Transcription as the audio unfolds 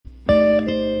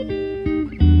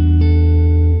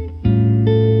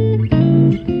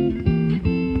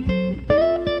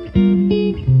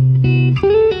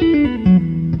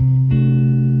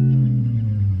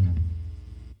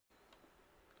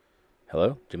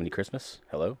Jiminy Christmas.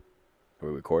 Hello? Are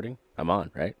we recording? I'm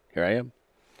on, right? Here I am.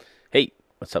 Hey,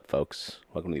 what's up, folks?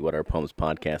 Welcome to the What Are Poems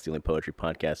podcast, the only poetry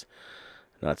podcast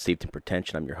not steeped in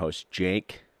pretension. I'm your host,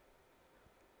 Jake.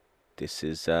 This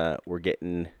is we're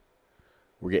getting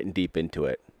deep into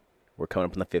it. We're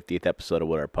coming up on the 50th episode of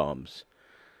What Are Poems.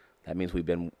 That means we've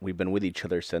been with each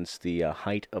other since the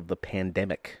height of the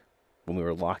pandemic, when we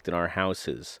were locked in our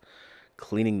houses,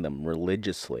 cleaning them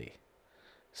religiously,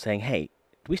 saying, "Hey,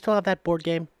 do we still have that board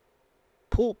game?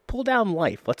 Pull down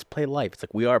Life. Let's play Life." It's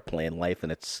like we are playing Life,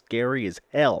 and it's scary as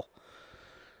hell.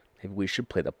 Maybe we should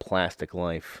play the plastic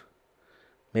Life.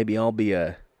 Maybe I'll be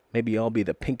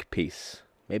the pink piece.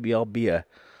 Maybe I'll be a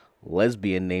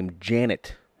lesbian named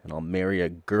Janet, and I'll marry a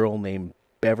girl named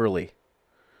Beverly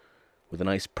with a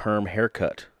nice perm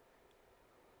haircut.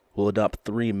 We'll adopt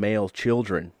 3 male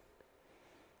children,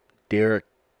 Derek,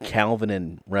 Calvin,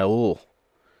 and Raoul.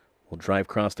 We'll drive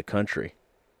across the country.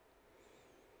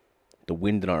 The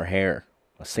wind in our hair,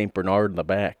 a St. Bernard in the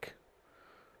back.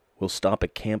 We'll stop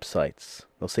at campsites.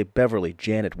 They'll say, "Beverly,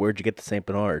 Janet, where'd you get the St.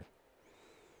 Bernard?"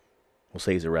 We'll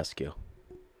say he's a rescue.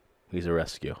 He's a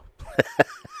rescue.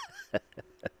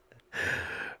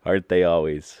 Aren't they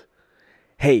always?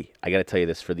 Hey, I gotta tell you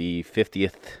this, for the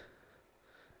 50th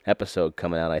episode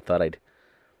coming out, I thought I'd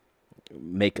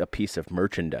make a piece of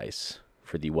merchandise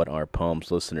for the What Are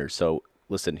Poems listeners. So,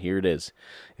 listen, here it is.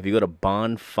 If you go to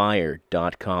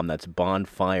bonfire.com, that's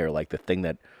bonfire, like the thing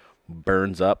that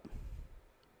burns up,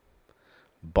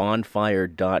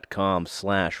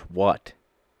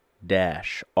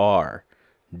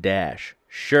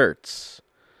 bonfire.com/what-r-shirts.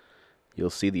 You'll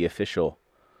see the official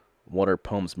What Are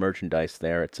Poems merchandise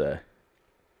there. It's a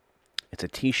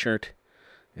t-shirt.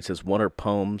 It says What Are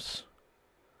Poems.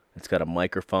 It's got a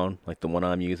microphone like the one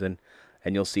I'm using,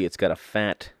 and you'll see it's got a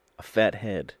fat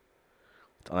head,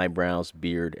 with eyebrows,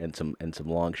 beard, and some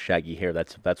long shaggy hair.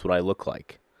 That's what I look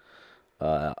like.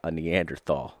 A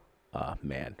Neanderthal,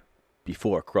 man,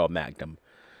 before Cro-Magnon,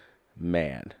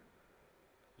 man.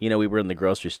 You know, we were in the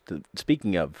grocery store.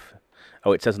 Speaking of,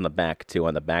 it says on the back too.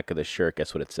 On the back of the shirt,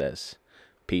 guess what it says?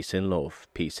 Peace and love,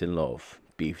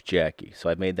 Beef Jackie. So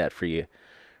I made that for you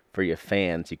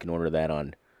fans. You can order that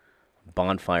on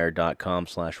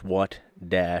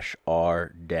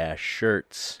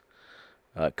bonfire.com/what-r-shirts.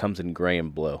 It comes in gray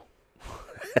and blue.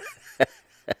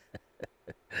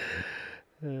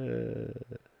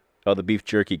 The beef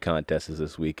jerky contest is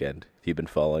this weekend. If you've been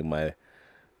following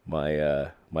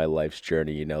my life's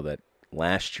journey, you know that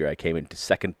last year I came into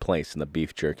second place in the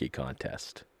beef jerky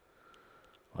contest.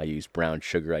 I used brown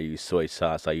sugar, I used soy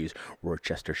sauce, I used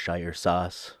Worcestershire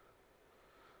sauce.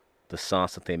 The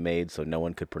sauce that they made so no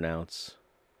one could pronounce.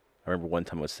 I remember one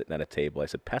time I was sitting at a table. I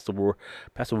said, pass the roar.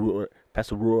 And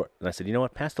I said, you know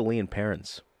what? Pass the Lee and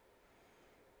Perrins.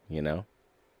 You know?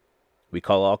 We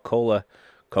call all cola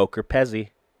Coke or Pezzy.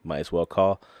 Might as well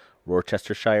call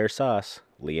Worcestershire sauce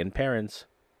Lee and Perrins.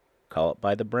 Call it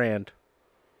by the brand.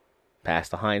 Pass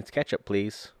the Heinz ketchup,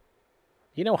 please.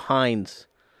 You know Heinz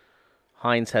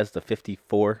has the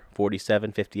 54,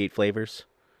 47, 58 flavors.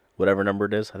 Whatever number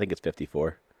it is. I think it's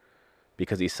 54.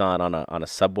 Because he saw it on a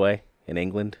subway in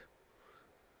England.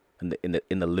 The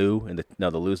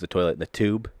loo's the toilet, in the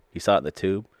tube. He saw it in the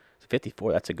tube. It's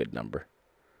 54, that's a good number.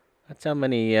 That's how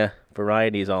many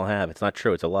varieties I'll have. It's not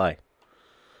true, it's a lie.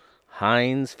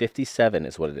 Heinz 57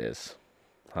 is what it is.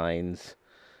 Heinz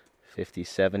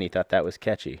 57, he thought that was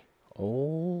catchy.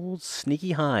 Old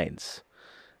Sneaky Heinz,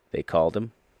 they called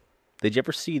him. Did you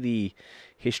ever see the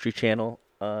History Channel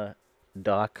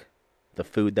doc, The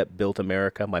Food That Built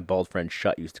America? My bald friend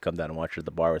Shut used to come down and watch it at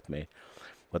the bar with me.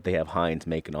 But they have Heinz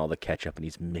making all the ketchup, and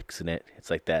he's mixing it. It's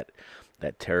like that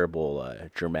terrible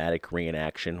dramatic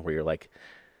reenaction where you're like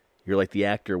the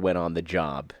actor went on the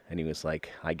job, and he was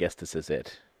like, I guess this is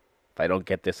it. If I don't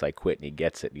get this, I quit. And he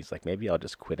gets it, and he's like, maybe I'll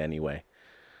just quit anyway.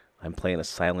 I'm playing a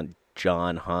silent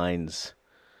John Heinz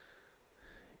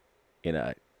in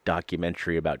a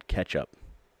documentary about ketchup.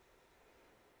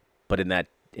 But in that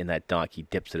doc, he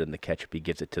dips it in the ketchup. He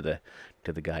gives it to the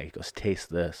guy. He goes,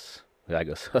 "Taste this." The guy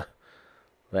goes, "Huh,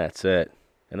 that's it."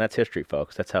 And that's history,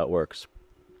 folks. That's how it works.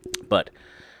 But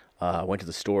I went to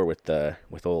the store with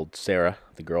old Sarah,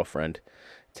 the girlfriend,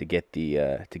 to get the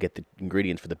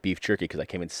ingredients for the beef jerky, because I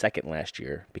came in second last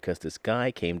year, because this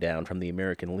guy came down from the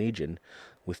American Legion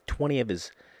with 20 of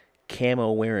his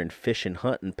camo-wearing fishing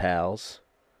hunting pals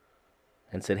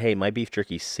and said, "Hey, my beef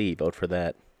jerky's C. Vote for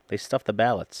that." They stuffed the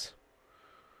ballots.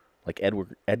 Like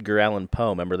Edgar Allan Poe,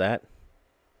 remember that?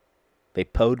 They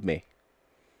poed me.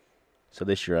 So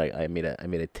this year I made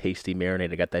a tasty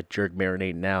marinade. I got that jerk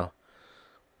marinade now.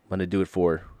 I'm gonna do it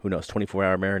for, who knows,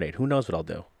 24-hour marinade. Who knows what I'll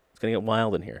do? It's gonna get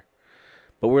wild in here.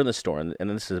 But we're in the store, and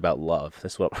this is about love.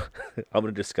 This is what I'm going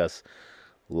to discuss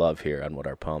love here on What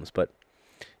Are Poems. But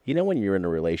you know when you're in a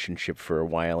relationship for a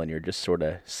while and you're just sort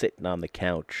of sitting on the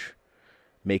couch,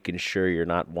 making sure you're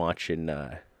not watching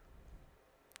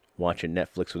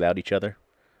Netflix without each other,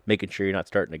 making sure you're not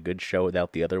starting a good show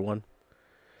without the other one,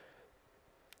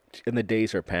 and the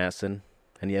days are passing,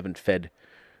 and you haven't fed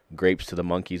grapes to the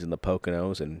monkeys in the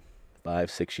Poconos in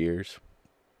 5, 6 years.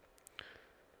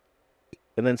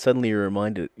 And then suddenly you're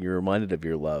reminded of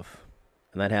your love.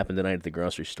 And that happened tonight at the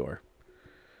grocery store.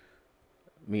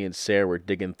 Me and Sarah were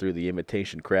digging through the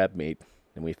imitation crab meat,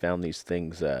 and we found these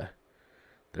things, they're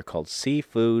called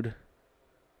seafood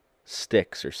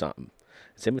sticks or something.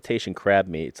 It's imitation crab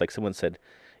meat. It's like someone said,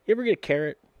 "You ever get a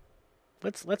carrot?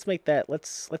 Let's make that.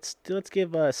 Let's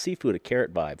give seafood a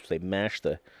carrot vibe." So they mashed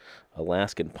the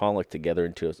Alaskan pollock together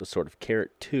into a sort of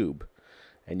carrot tube,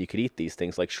 and you could eat these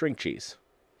things like string cheese,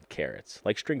 carrots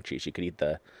like string cheese. You could eat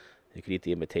the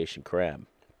imitation crab.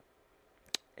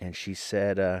 And she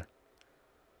said,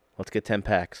 "Let's get 10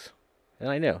 packs." And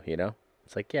I know,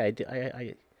 it's like, yeah,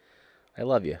 I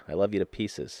love you. I love you to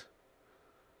pieces.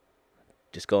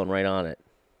 Just going right on it.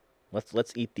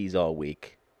 Let's eat these all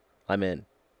week. I'm in.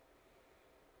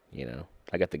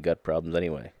 I got the gut problems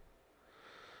anyway.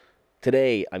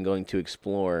 Today, I'm going to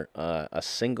explore a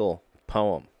single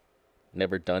poem,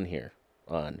 never done here,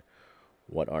 on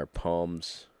What Are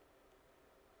Poems.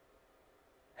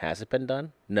 Has it been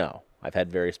done? No. I've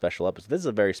had very special episodes. This is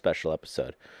a very special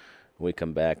episode. When we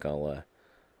come back, I'll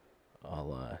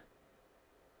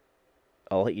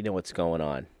let you know what's going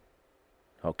on.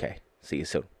 Okay. See you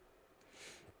soon.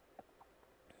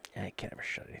 I can't ever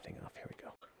shut anything off. Here we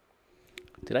go.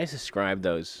 Did I describe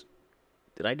those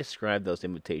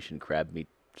imitation crab meat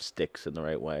sticks in the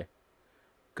right way?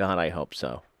 God, I hope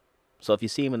so. So if you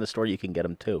see them in the store, you can get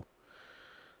them too.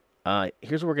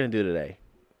 Here's what we're going to do today.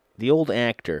 The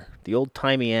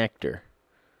old-timey actor,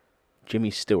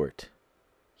 Jimmy Stewart,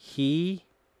 he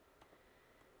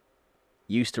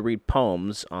used to read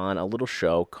poems on a little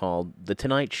show called The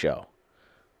Tonight Show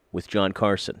with John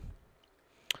Carson.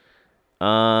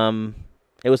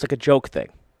 It was like a joke thing.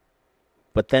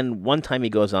 But then one time he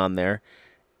goes on there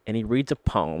and he reads a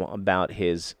poem about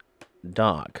his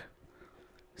dog.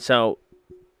 So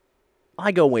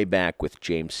I go way back with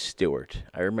James Stewart.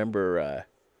 I remember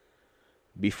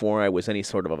before I was any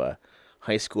sort of a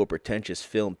high school pretentious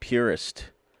film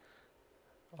purist,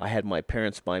 I had my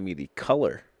parents buy me the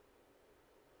color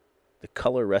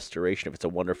restoration of It's a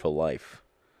Wonderful Life,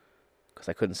 because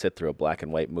I couldn't sit through a black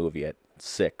and white movie at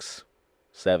 6,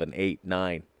 7, 8,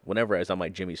 9, whenever I was on my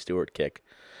Jimmy Stewart kick.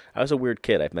 I was a weird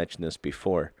kid. I've mentioned this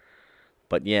before.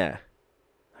 But yeah,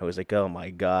 I was like, oh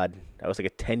my God. I was like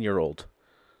a 10-year-old,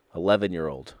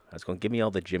 11-year-old. I was going, give me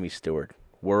all the Jimmy Stewart.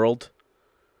 World,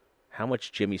 how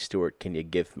much Jimmy Stewart can you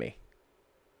give me?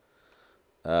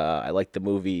 I like the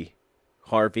movie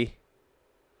Harvey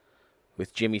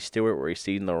with Jimmy Stewart where he's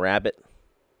eating the rabbit.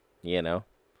 I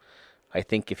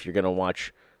think if you're going to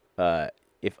watch, I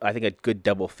think a good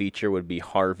double feature would be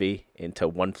Harvey into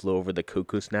One Flew Over the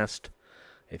Cuckoo's Nest.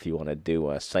 If you want to do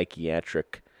a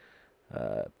psychiatric,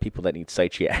 people that need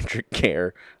psychiatric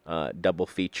care, double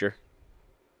feature,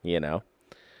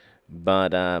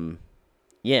 But,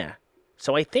 yeah.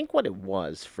 So I think what it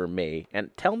was for me, and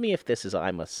tell me if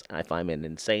if I'm an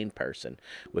insane person,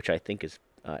 which I think is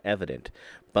evident,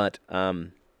 but I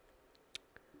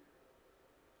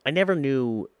never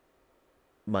knew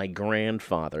my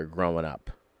grandfather growing up.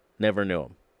 Never knew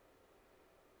him.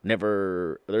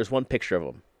 There's one picture of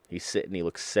him. He's sitting, he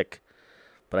looks sick,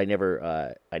 but I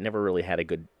never really had a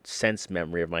good sense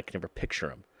memory of him. I could never picture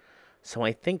him. So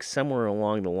I think somewhere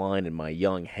along the line in my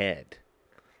young head,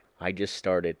 I just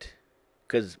started,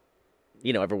 because,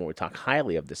 everyone would talk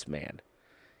highly of this man.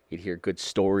 You'd hear good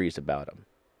stories about him.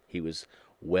 He was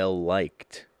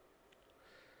well-liked.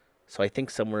 So I think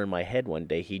somewhere in my head one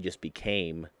day, he just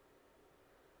became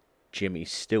Jimmy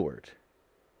Stewart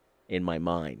in my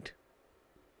mind.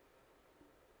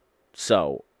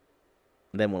 So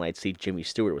then when I'd see Jimmy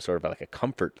Stewart, it was sort of like a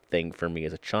comfort thing for me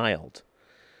as a child,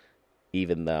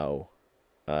 even though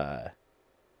I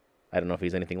don't know if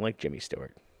he's anything like Jimmy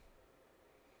Stewart.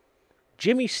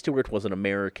 Jimmy Stewart was an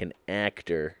American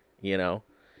actor,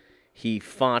 He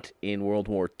fought in World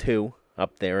War II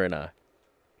up there in a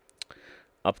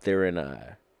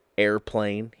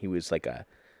airplane. He was like a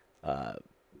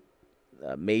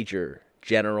major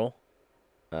general.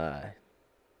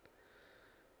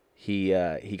 He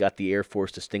got the Air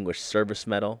Force Distinguished Service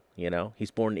Medal.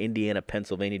 He's born in Indiana,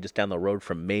 Pennsylvania, just down the road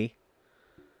from me.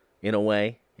 In a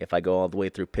way, if I go all the way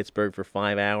through Pittsburgh for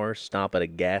 5 hours, stop at a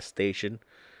gas station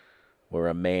where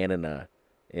a man in a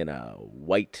in a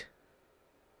white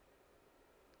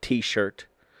T-shirt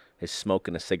is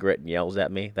smoking a cigarette and yells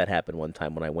at me. That happened one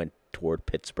time when I went toward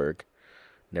Pittsburgh.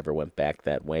 Never went back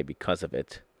that way because of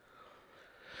it.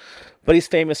 But he's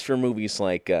famous for movies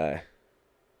like The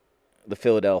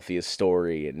Philadelphia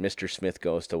Story and Mr. Smith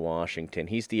Goes to Washington.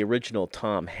 He's the original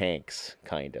Tom Hanks,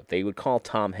 kind of. They would call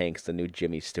Tom Hanks the new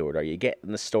Jimmy Stewart. Are you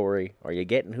getting the story? Are you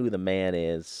getting who the man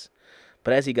is?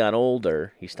 But as he got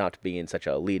older, he stopped being such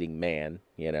a leading man,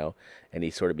 and he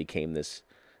sort of became this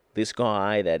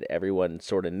guy that everyone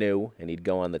sort of knew, and he'd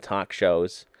go on the talk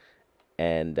shows,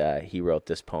 and he wrote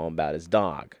this poem about his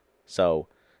dog. So,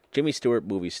 Jimmy Stewart,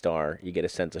 movie star, you get a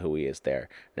sense of who he is there.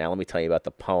 Now, let me tell you about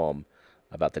the poem,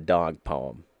 about the dog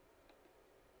poem,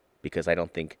 because I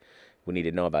don't think we need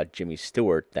to know about Jimmy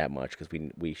Stewart that much, because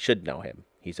we should know him.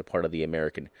 He's a part of the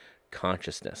American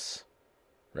consciousness,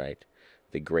 right?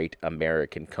 The great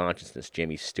American consciousness.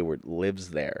 Jimmy Stewart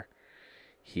lives there.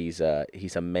 He's a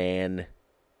man.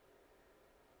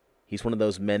 He's one of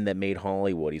those men that made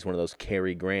Hollywood. He's one of those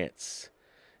Cary Grants.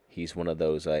 He's one of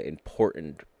those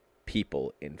important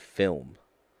people in film.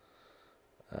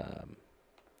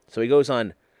 So he goes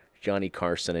on Johnny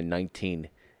Carson in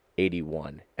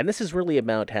 1981. And this is really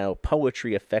about how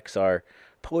poetry affects our...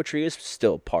 Poetry is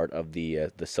still part of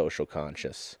the social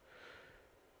conscious.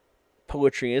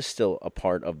 Poetry is still a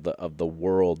part of the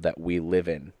world that we live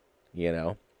in,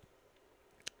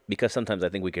 because sometimes I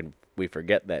think we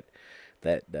forget that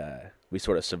we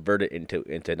sort of subvert it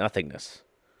into nothingness.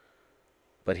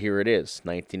 But here it is,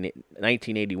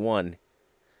 1981.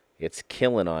 It's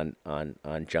killing on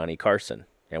Johnny Carson,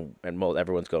 and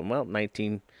everyone's going, well,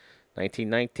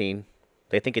 1919.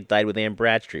 They think it died with Anne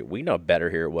Bradstreet. We know better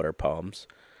here at What Are Poems.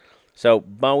 So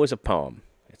Bo is a poem.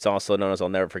 It's also known as I'll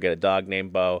Never Forget a Dog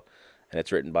Named Bo, and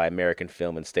it's written by American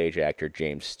film and stage actor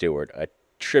James Stewart, a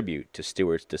tribute to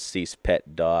Stewart's deceased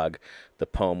pet dog. The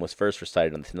poem was first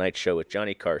recited on The Tonight Show with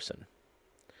Johnny Carson.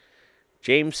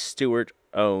 James Stewart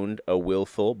owned a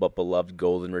willful but beloved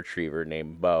golden retriever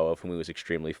named Bo, of whom he was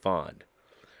extremely fond.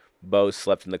 Bo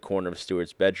slept in the corner of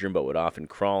Stewart's bedroom, but would often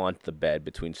crawl onto the bed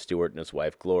between Stewart and his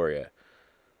wife Gloria.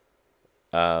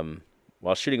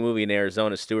 While shooting a movie in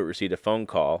Arizona, Stewart received a phone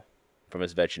call from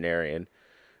his veterinarian,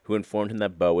 who informed him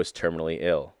that Bo was terminally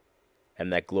ill,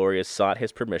 and that Gloria sought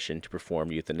his permission to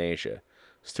perform euthanasia.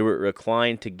 Stewart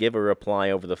declined to give a reply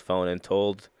over the phone and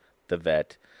told the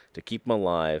vet to keep him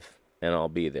alive, and I'll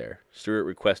be there. Stewart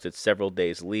requested several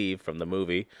days' leave from the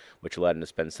movie, which allowed him to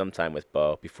spend some time with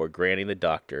Bo, before granting the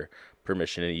doctor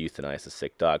permission to euthanize the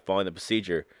sick dog. Following the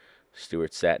procedure,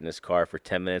 Stewart sat in his car for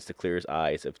 10 minutes to clear his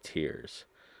eyes of tears.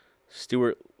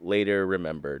 Stewart later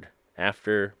remembered,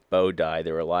 after Bo died,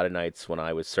 there were a lot of nights when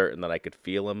I was certain that I could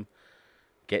feel him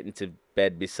get into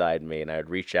bed beside me, and I would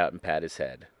reach out and pat his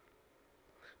head.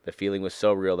 The feeling was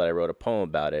so real that I wrote a poem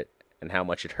about it, and how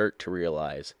much it hurt to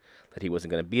realize that he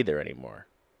wasn't going to be there anymore.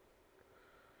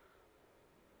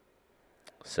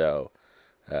 So,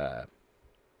 I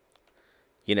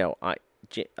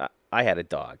had a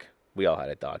dog. We all had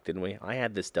a dog, didn't we? I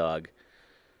had this dog.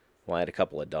 Well, I had a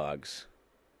couple of dogs.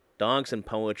 Dogs and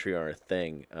poetry are a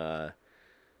thing.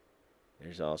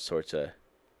 There's all sorts of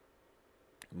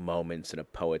moments in a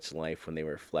poet's life when they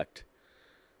reflect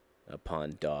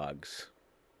upon dogs.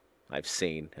 I've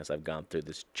seen as I've gone through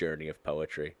this journey of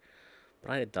poetry.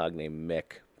 But I had a dog named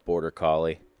Mick, border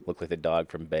collie. Looked like the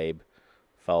dog from Babe.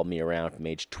 Followed me around from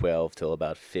age 12 till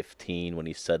about 15 when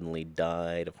he suddenly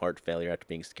died of heart failure after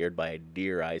being scared by a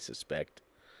deer, I suspect.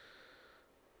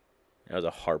 That was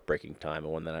a heartbreaking time,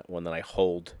 and one that I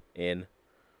hold in.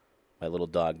 My little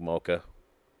dog Mocha.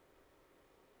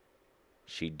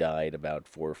 She died about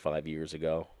 4 or 5 years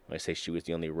ago. I say she was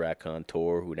the only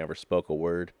raconteur who never spoke a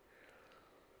word.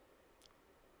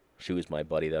 She was my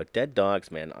buddy, though. Dead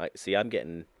dogs, man. I'm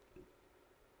getting...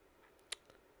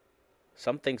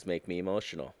 Some things make me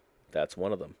emotional. That's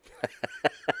one of them.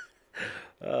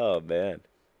 Oh, man.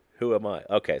 Who am I?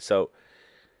 Okay, so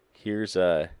here's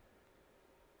I'm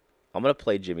going to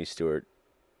play Jimmy Stewart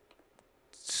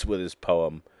with his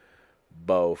poem,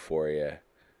 Bo, for you.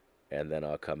 And then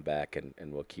I'll come back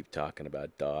and we'll keep talking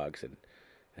about dogs and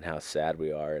how sad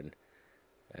we are.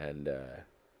 And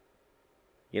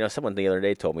someone the other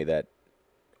day told me that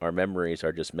our memories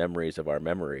are just memories of our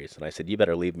memories. And I said, you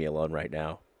better leave me alone right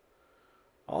now.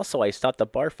 Also, I stopped a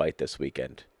bar fight this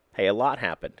weekend. Hey, a lot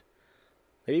happened.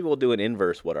 Maybe we'll do an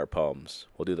inverse What Are Poems.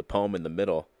 We'll do the poem in the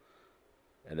middle,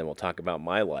 and then we'll talk about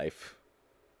my life,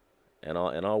 and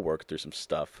I'll work through some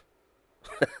stuff.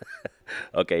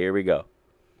 Okay, here we go.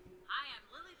 Hi, I'm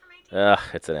Lily from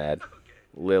 18. It's an ad. Okay.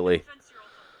 Lily.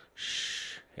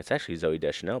 Shh. It's actually Zooey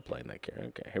Deschanel playing that character.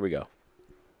 Okay, here we go.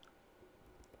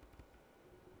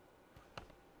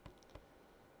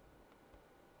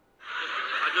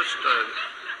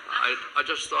 I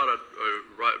just thought I'd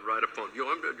write a poem. Do you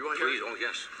want to hear it? Please, oh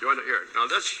yes. Do you want to hear it? Now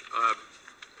this,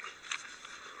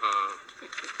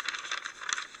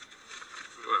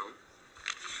 well,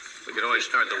 They could always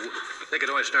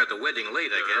start the wedding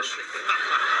late, I guess.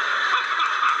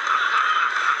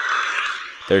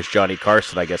 There's Johnny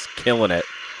Carson, I guess, killing it,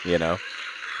 you know.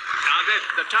 Now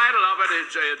the title of it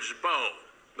is Bo.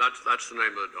 That's the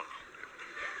name of the dog.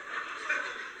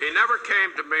 He never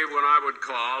came to me when I would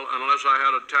call unless I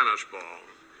had a tennis ball,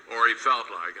 or he felt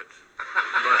like it.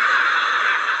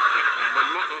 But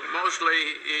mostly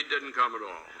he didn't come at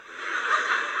all.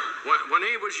 When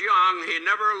he was young, he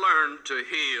never learned to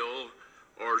heel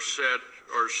or sit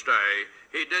or stay.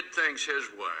 He did things his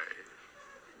way.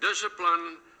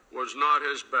 Discipline was not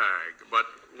his bag, but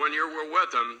when you were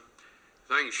with him,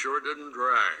 things sure didn't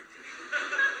drag.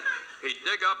 He'd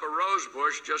dig up a rose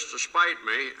bush just to spite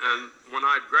me, and when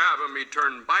I'd grab him, he'd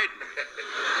turn and bite me.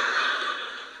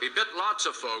 He bit lots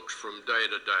of folks from day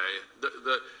to day.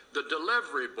 The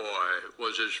delivery boy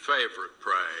was his favorite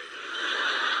prey.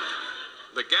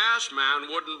 The gas man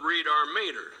wouldn't read our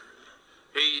meter.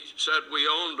 He said we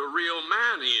owned a real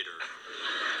man-eater.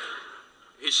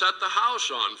 He set the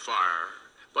house on fire,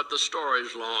 but the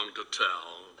story's long to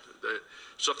tell.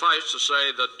 Suffice to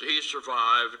say that he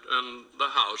survived and the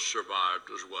house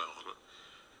survived as well.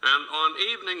 And on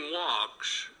evening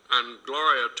walks, and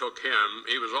Gloria took him,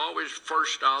 he was always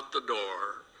first out the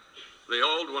door. The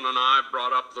old one and I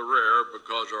brought up the rear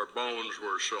because our bones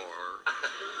were sore.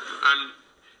 And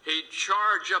he'd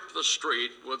charge up the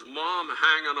street with Mom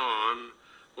hanging on.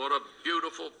 What a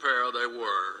beautiful pair they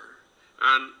were.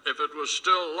 And if it was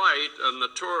still light and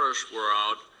the tourists were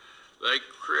out, they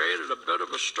created a bit of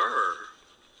a stir.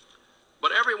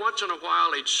 But every once in a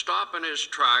while, he'd stop in his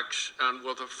tracks and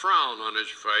with a frown on his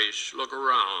face, look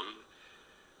around.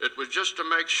 It was just to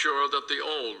make sure that the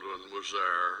old one was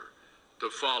there to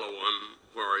follow him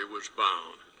where he was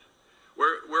bound.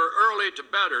 We're early to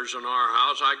bedders in our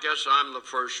house. I guess I'm the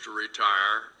first to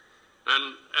retire.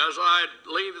 And as I'd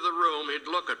leave the room, he'd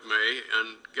look at me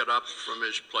and get up from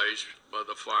his place by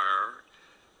the fire.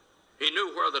 He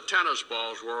knew where the tennis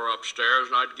balls were upstairs,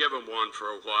 and I'd give him one for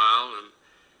a while, and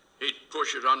he'd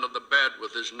push it under the bed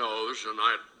with his nose, and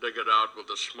I'd dig it out with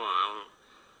a smile.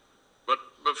 But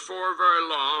before very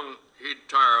long, he'd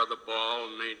tire the ball,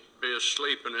 and he'd be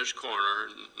asleep in his corner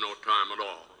in no time at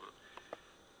all.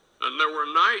 And there were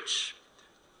nights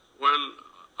when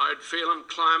I'd feel him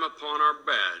climb upon our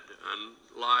bed and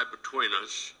lie between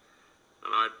us,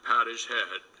 and I'd pat his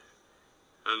head.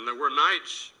 And there were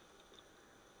nights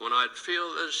when I'd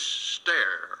feel this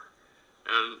stare,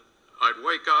 and I'd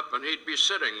wake up and he'd be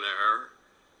sitting there,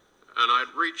 and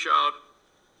I'd reach out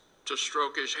to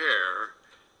stroke his hair,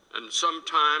 and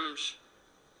sometimes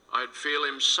I'd feel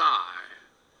him sigh,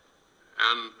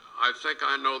 and I think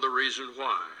I know the reason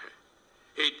why.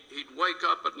 He'd wake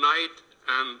up at night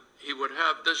and he would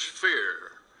have this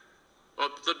fear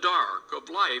of the dark, of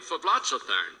life, of lots of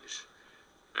things,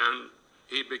 and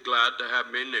he'd be glad to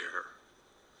have me near.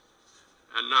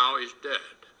 And now he's dead.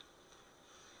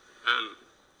 And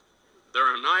there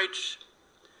are nights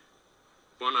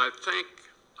when I think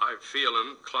I feel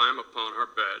him climb upon our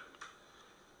bed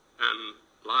and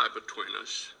lie between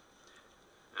us,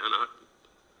 and I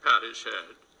pat his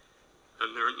head.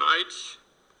 And there are nights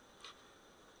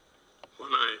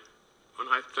when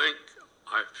I think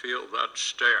I feel that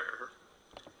stare,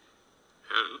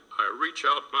 and I reach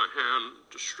out my hand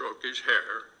to stroke his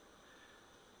hair,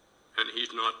 and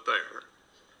he's not there.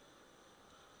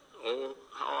 Oh,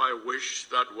 how I wish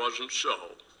that wasn't so.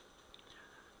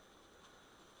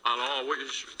 I'll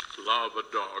always love a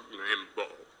dog named Bo.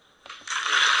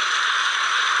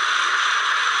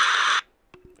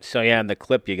 So yeah, in the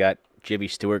clip you got Jimmy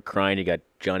Stewart crying, you got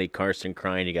Johnny Carson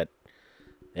crying, you got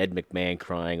Ed McMahon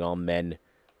crying, all men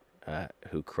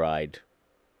who cried,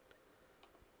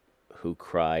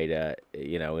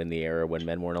 in the era when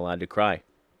men weren't allowed to cry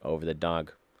over the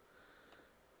dog.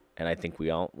 And I think we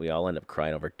all end up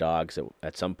crying over dogs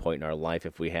at some point in our life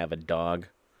if we have a dog.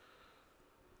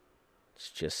 It's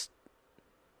just,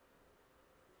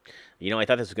 I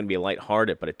thought this was going to be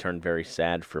lighthearted, but it turned very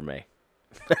sad for me.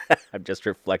 I'm just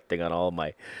reflecting on all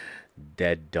my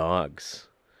dead dogs.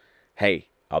 Hey,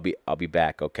 I'll be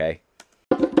back, okay?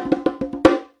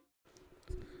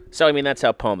 So, that's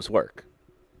how poems work.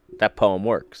 That poem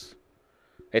works.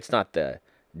 It's not the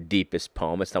deepest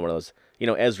poem. It's not one of those,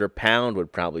 Ezra Pound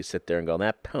would probably sit there and go,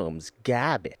 that poem's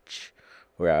garbage.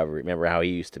 Where I remember how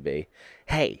he used to be.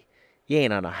 Hey, you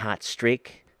ain't on a hot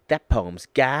streak. That poem's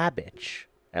garbage.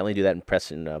 I only do that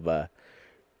impression of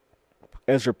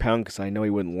Ezra Pound because I know he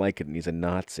wouldn't like it and he's a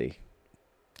Nazi.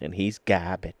 and he's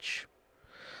garbage.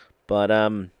 But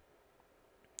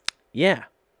yeah,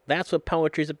 that's what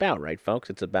poetry's about, right, folks?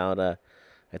 It's about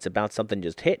something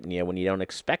just hitting you when you don't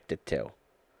expect it to.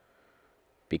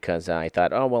 Because I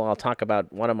thought, oh well, I'll talk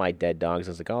about one of my dead dogs.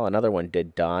 I was like, oh, another one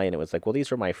did die, and it was like, well,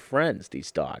 these were my friends, these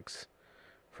dogs,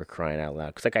 for crying out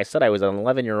loud. Because like I said, I was an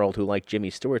 11-year-old who liked Jimmy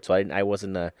Stewart, so I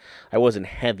wasn't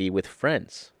heavy with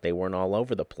friends. They weren't all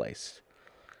over the place.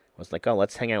 I was like, oh,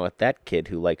 let's hang out with that kid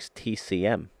who likes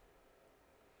TCM.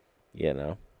 You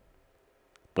know.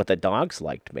 But the dogs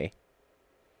liked me.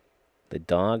 The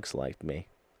dogs liked me.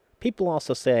 People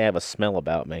also say I have a smell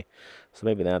about me. So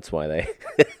maybe that's why they...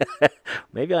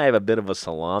 Maybe I have a bit of a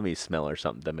salami smell or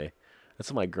something to me.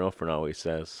 That's what my girlfriend always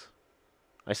says.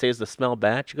 I say, is the smell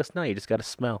bad? She goes, no, you just got to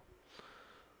smell.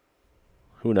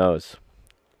 Who knows?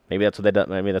 Maybe that's what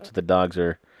the dogs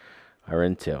are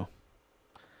into.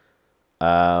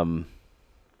 All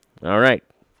right.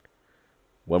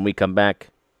 When we come back...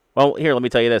 Well, here, let me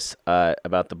tell you this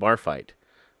about the bar fight.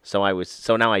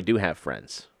 So now I do have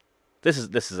friends. This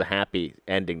is a happy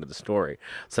ending to the story.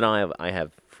 So now I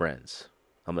have friends.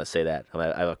 I'm gonna say that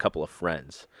I have a couple of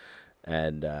friends,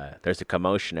 and there's a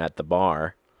commotion at the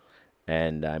bar,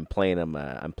 and I'm playing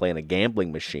a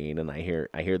gambling machine, and I hear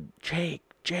Jake.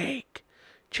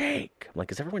 I'm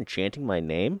like, is everyone chanting my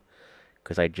name?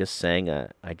 Because I just sang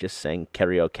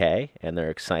karaoke, and they're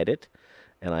excited,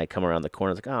 and I come around the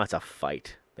corner, it's like, oh, it's a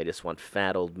fight. They just want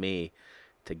fat old me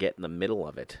to get in the middle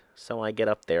of it. So I get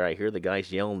up there, I hear the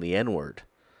guys yelling the N-word.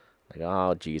 Like,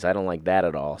 oh, geez, I don't like that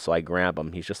at all. So I grab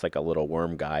him. He's just like a little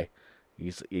worm guy.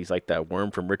 He's like that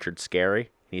worm from Richard Scarry.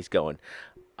 He's going,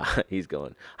 I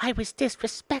was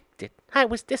disrespected.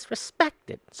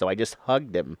 So I just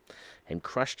hugged him and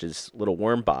crushed his little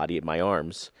worm body in my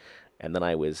arms. And then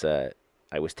I was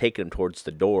taking him towards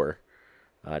the door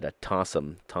to toss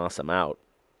him out.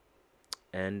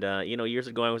 And, years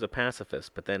ago I was a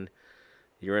pacifist, but then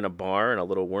you're in a bar and a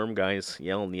little worm guy's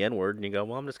yelling the N-word, and you go,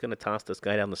 well, I'm just going to toss this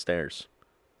guy down the stairs.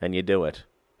 And you do it.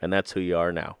 And that's who you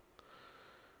are now.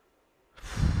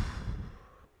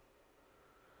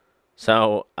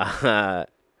 So,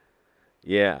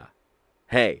 yeah.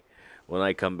 Hey, when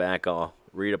I come back, I'll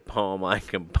read a poem I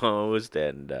composed,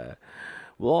 and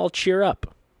we'll all cheer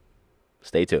up.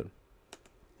 Stay tuned.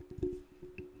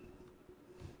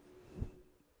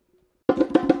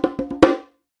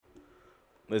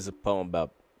 This is a poem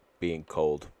about being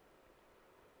cold.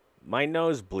 My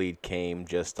nosebleed came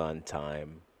just on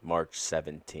time, March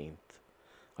 17th.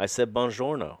 I said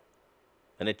buongiorno,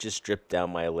 and it just dripped down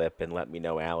my lip and let me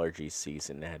know allergy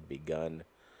season had begun.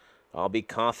 I'll be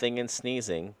coughing and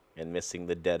sneezing and missing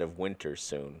the dead of winter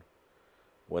soon,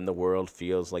 when the world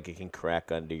feels like it can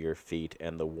crack under your feet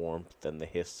and the warmth and the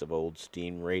hiss of old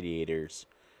steam radiators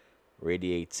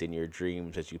radiates in your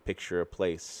dreams as you picture a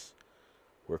place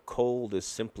where cold is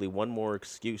simply one more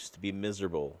excuse to be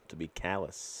miserable, to be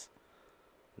callous.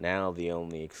 Now the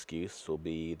only excuse will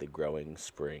be the growing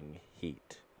spring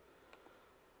heat.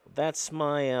 That's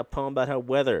my poem about how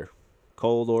weather,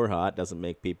 cold or hot, doesn't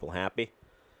make people happy.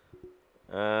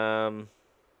 A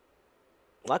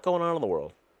lot going on in the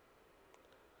world.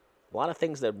 A lot of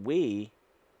things that we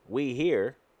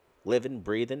here, living,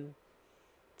 breathing,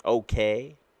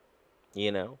 okay,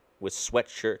 with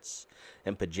sweatshirts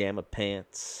and pajama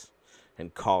pants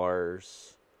and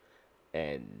cars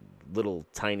and little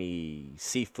tiny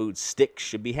seafood sticks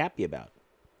should be happy about.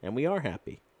 And we are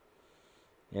happy.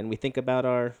 And we think about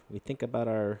our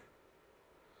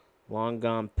long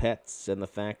gone pets and the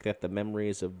fact that the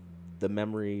memories of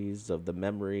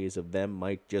them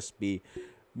might just be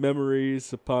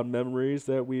memories upon memories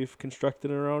that we've constructed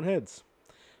in our own heads.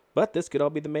 But this could all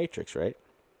be the Matrix, right?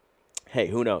 Hey,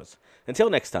 who knows? Until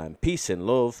next time, peace and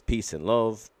love,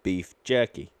 beef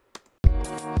jerky.